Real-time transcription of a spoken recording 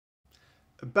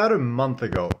About a month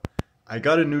ago, I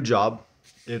got a new job.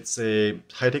 It's a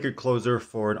high-ticket closer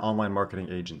for an online marketing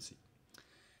agency.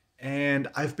 And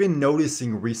I've been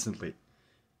noticing recently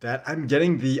that I'm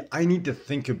getting the I need to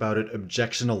think about it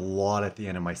objection a lot at the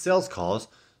end of my sales calls.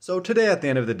 So today at the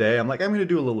end of the day, I'm like, I'm going to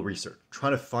do a little research,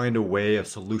 trying to find a way, a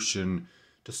solution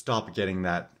to stop getting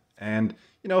that. And,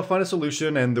 find a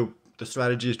solution, and the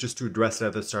strategy is just to address it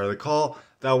at the start of the call.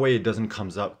 That way it doesn't come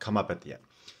up at the end.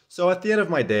 So at the end of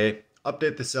my day,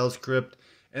 update the sales script,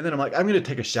 and then I'm like, I'm going to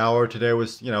take a shower. Today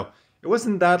was, it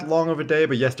wasn't that long of a day,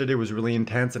 but yesterday was really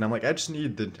intense, and I'm like, I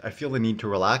feel the need to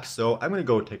relax, so I'm going to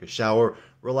go take a shower,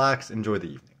 relax, enjoy the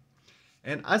evening.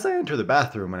 And as I enter the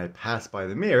bathroom and I pass by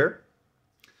the mirror,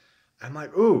 I'm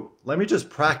like, ooh, let me just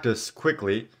practice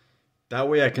quickly. That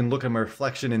way I can look at my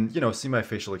reflection and, see my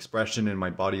facial expression and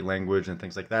my body language and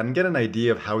things like that, and get an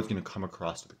idea of how it's going to come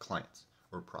across to the clients,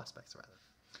 or prospects rather.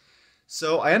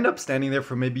 So I end up standing there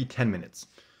for maybe 10 minutes,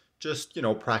 just,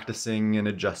 practicing and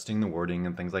adjusting the wording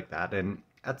and things like that. And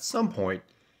at some point,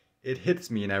 it hits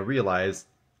me and I realize,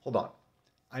 hold on,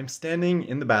 I'm standing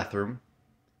in the bathroom,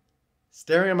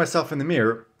 staring at myself in the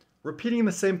mirror, repeating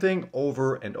the same thing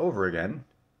over and over again,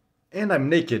 and I'm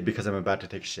naked because I'm about to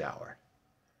take a shower.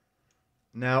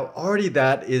 Now, already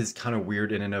that is kind of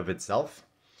weird in and of itself,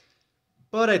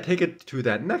 but I take it to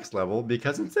that next level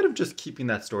because instead of just keeping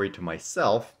that story to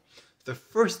myself, the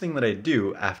first thing that I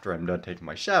do after I'm done taking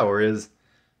my shower is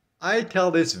I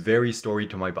tell this very story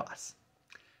to my boss.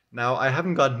 Now, I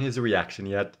haven't gotten his reaction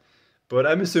yet, but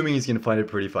I'm assuming he's going to find it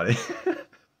pretty funny.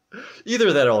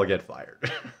 Either that or I'll get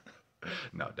fired.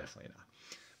 No, definitely not.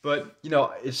 But,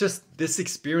 it's just this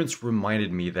experience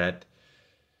reminded me that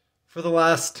for the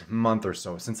last month or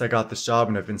so, since I got this job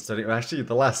and I've been studying, actually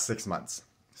the last 6 months,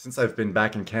 since I've been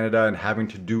back in Canada and having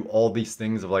to do all these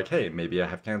things of like, hey, maybe I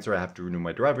have cancer, I have to renew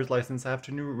my driver's license, I have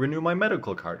to renew my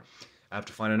medical card, I have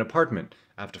to find an apartment,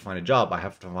 I have to find a job, I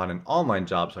have to find an online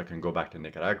job so I can go back to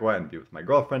Nicaragua and be with my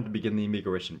girlfriend to begin the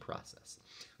immigration process.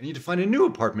 I need to find a new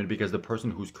apartment because the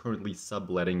person who's currently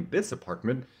subletting this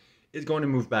apartment is going to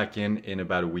move back in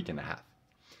about a week and a half.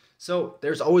 So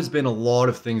there's always been a lot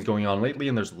of things going on lately,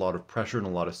 and there's a lot of pressure and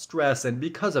a lot of stress, and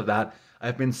because of that,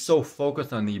 I've been so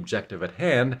focused on the objective at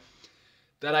hand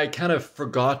that I kind of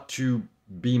forgot to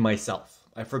be myself.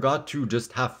 I forgot to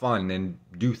just have fun and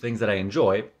do things that I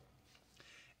enjoy,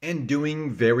 and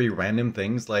doing very random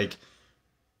things like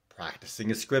practicing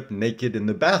a script naked in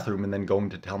the bathroom and then going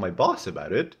to tell my boss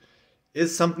about it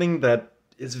is something that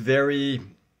is very,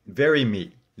 very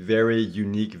me. Very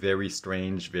unique, very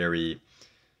strange, very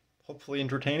hopefully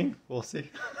entertaining. We'll see.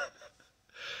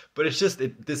 But it's just,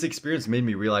 this experience made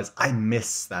me realize I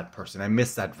miss that person. I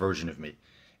miss that version of me.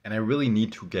 And I really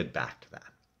need to get back to that.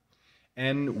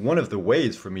 And one of the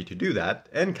ways for me to do that,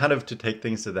 and kind of to take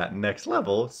things to that next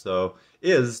level,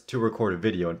 is to record a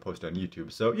video and post on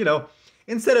YouTube. So,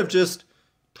 instead of just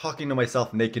talking to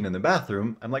myself naked in the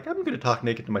bathroom, I'm like, I'm going to talk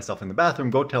naked to myself in the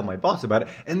bathroom, go tell my boss about it,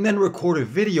 and then record a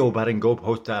video about it and go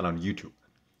post that on YouTube.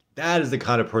 That is the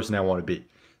kind of person I want to be.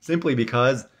 Simply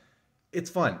because it's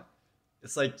fun.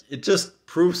 It's like, it just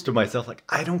proves to myself, like,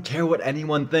 I don't care what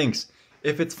anyone thinks.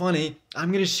 If it's funny,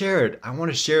 I'm going to share it. I want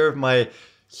to share my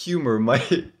humor, my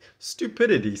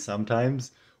stupidity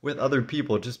sometimes with other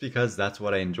people just because that's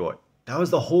what I enjoy. That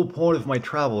was the whole point of my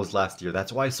travels last year.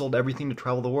 That's why I sold everything to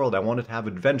travel the world. I wanted to have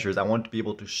adventures. I wanted to be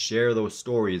able to share those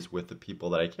stories with the people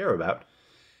that I care about.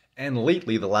 And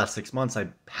lately, the last 6 months, I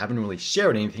haven't really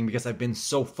shared anything because I've been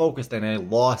so focused and I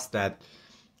lost that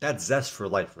zest for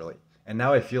life, really. And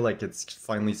now I feel like it's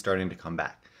finally starting to come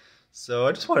back. So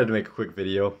I just wanted to make a quick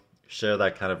video, share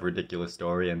that kind of ridiculous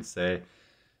story and say,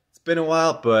 it's been a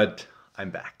while, but I'm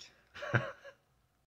back.